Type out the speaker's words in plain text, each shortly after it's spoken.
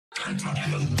Slowly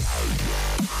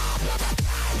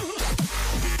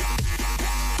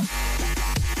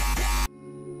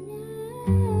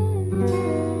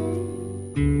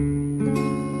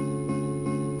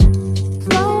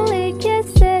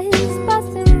kisses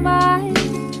passing by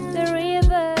the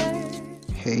river.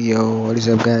 Hey yo, what is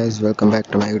up guys? Welcome back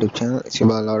to my YouTube channel. It's your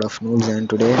boy Lot of Noobs, and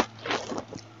today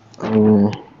I'm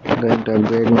going to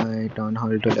upgrade my Town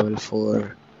Hall to level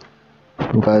 4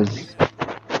 because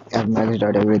I've maxed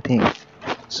out everything.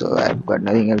 So I've got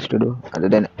nothing else to do other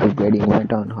than upgrading my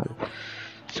Town Hall.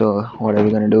 So what are we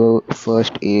gonna do?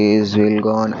 First is we'll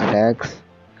go on attacks.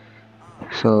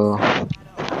 So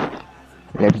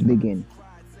let's begin.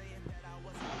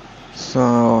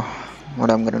 So what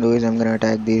I'm gonna do is I'm gonna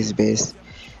attack this base.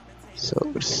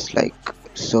 So it's like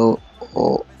so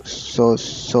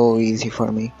easy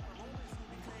for me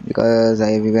because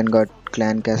I've even got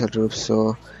clan castle troops,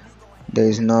 so there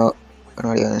is not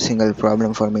even a single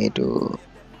problem for me to,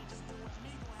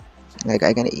 like,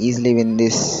 I can easily win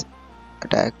this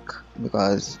attack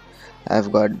because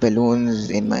I've got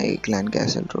balloons in my clan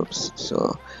castle troops,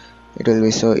 so it will be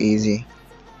so easy.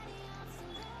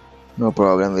 No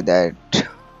problem with that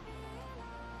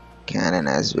cannon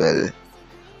as well.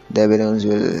 The balloons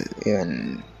will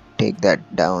even take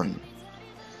that down.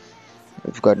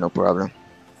 We've got no problem.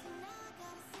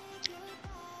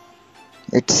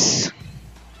 It's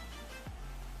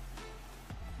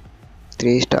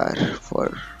 3-star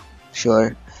for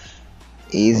sure.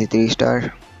 Easy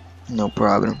 3-star, no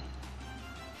problem.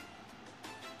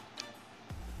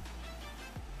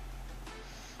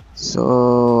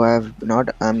 So I'm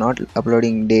not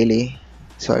uploading daily.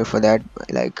 Sorry for that.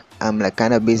 Like, I'm like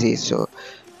kind of busy, so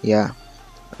yeah.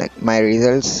 Like, my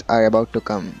results are about to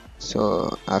come.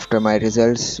 So after my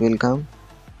results will come,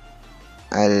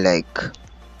 I'll like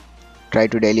try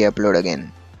to daily upload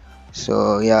again.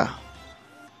 So yeah,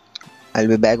 I'll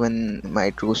be back when my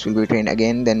troops will be trained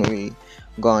again. Then we'll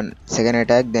go on second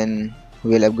attack. Then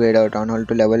we'll upgrade our town hall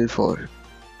to level 4.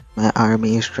 My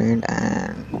army is trained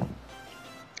and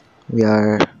we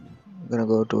are gonna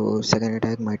go to second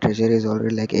attack. My treasure is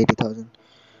already like 80,000.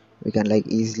 We can like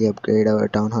easily upgrade our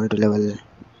town hall to level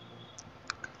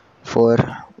 4.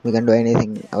 We can do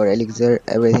anything. Our elixir,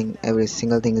 everything, every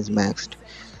single thing is maxed,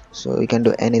 so we can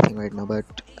do anything right now.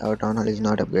 But our town hall is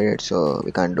not upgraded, so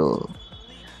we can't do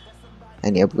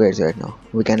any upgrades right now.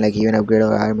 We can like even upgrade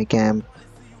our army camp,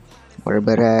 our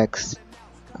barracks,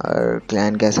 our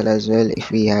clan castle as well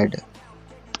if we had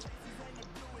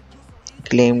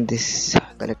claimed this,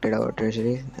 collected our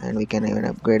treasury, and we can even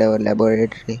upgrade our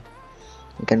laboratory.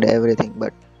 We can do everything,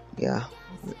 but yeah,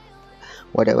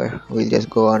 whatever. We'll just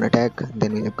go on attack,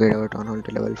 then we'll upgrade our town hall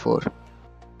to level 4.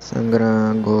 So I'm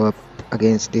gonna go up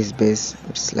against this base.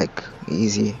 It's like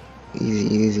easy,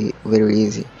 very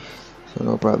easy. So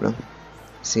no problem.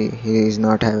 See, he is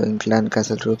not having clan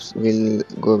castle troops. We'll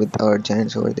go with our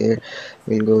giants over there.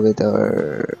 We'll go with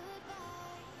our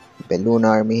balloon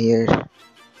army here.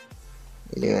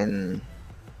 We'll even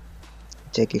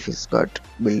check if he's got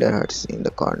builder huts in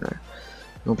the corner.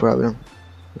 No problem.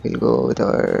 We'll go with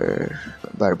our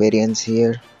barbarians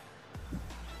here.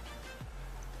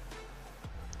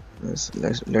 Let's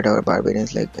let our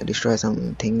barbarians like destroy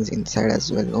some things inside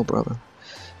as well. No problem.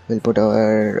 We'll put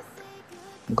our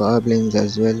goblins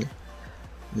as well.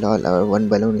 Lol, our one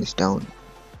balloon is down.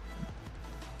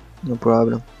 No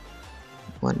problem.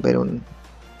 One balloon.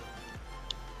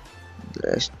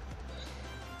 Let's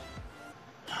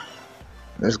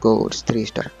go. It's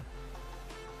 3-star.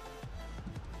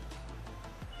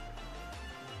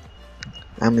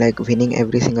 I'm like winning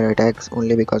every single attacks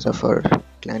only because of our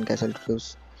clan castle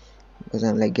troops. Because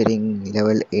I'm like getting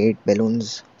level 8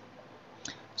 balloons.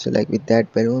 So like with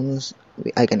that balloons,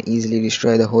 I can easily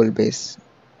destroy the whole base.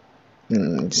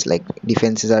 It's like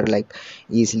defenses are like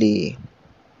easily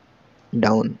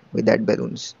down with that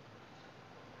balloons,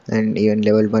 and even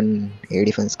level 1 air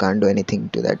defense can't do anything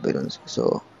to that balloons.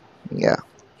 So yeah,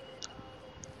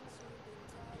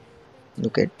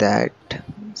 look at that,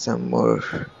 some more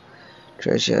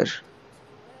treasure.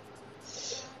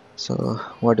 So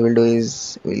what we'll do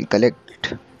is we'll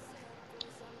collect,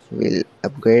 we'll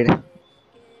upgrade,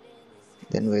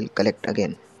 then we'll collect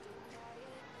again.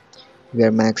 We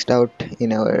are maxed out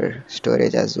in our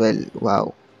storage as well.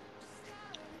 Wow,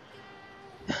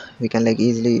 we can like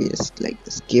easily just like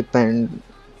skip and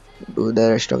do the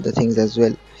rest of the things as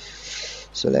well.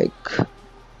 So like,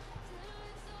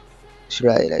 should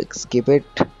I like skip it?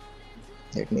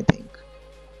 Let me think.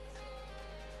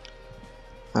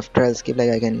 After I'll skip, like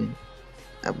I can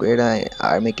upgrade my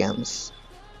army camps.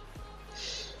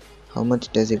 How much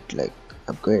does it like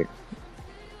upgrade?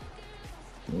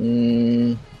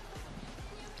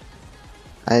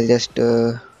 I'll just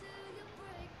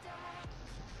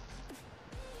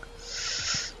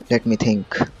let me think.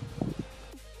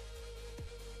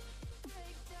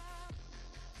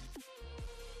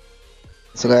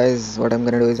 So guys, what I'm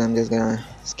gonna do is I'm just gonna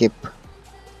skip.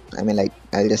 I mean, like,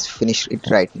 I'll just finish it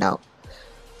right now.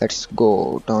 Let's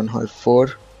go Town Hall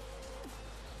 4,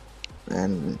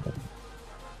 and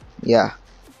yeah,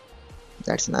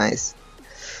 that's nice.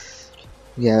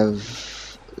 We have,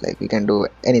 like, we can do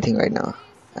anything right now.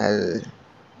 I'll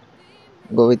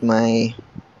go with my,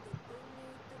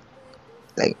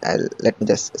 like, I'll let me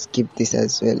just skip this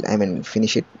as well. I mean,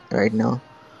 finish it right now,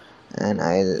 and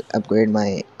I'll upgrade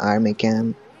my army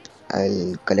camp.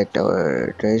 I'll collect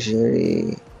our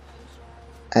treasury.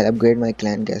 I'll upgrade my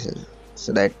clan castle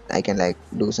so that I can like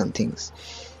do some things.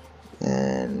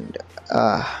 And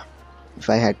if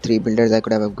I had 3 builders, I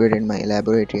could have upgraded my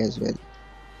laboratory as well.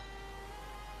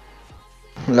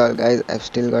 Lol, guys, I've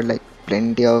still got like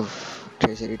plenty of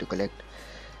treasury to collect.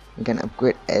 You can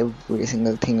upgrade every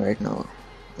single thing right now.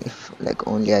 If like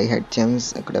only I had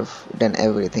gems, I could have done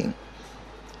everything.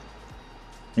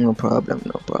 No problem,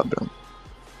 no problem.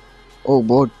 Oh,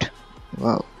 boat.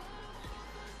 Wow.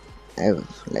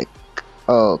 I've like,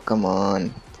 oh, come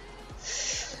on.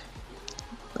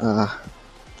 Uh,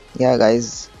 yeah,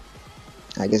 guys,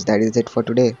 I guess that is it for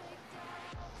today.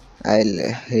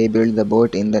 I'll rebuild the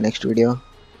boat in the next video.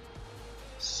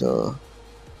 So,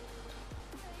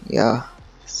 yeah,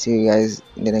 see you guys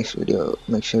in the next video.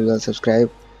 Make sure you all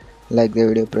subscribe, like the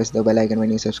video, press the bell icon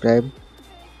when you subscribe.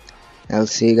 I'll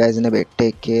see you guys in a bit.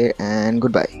 Take care and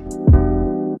goodbye.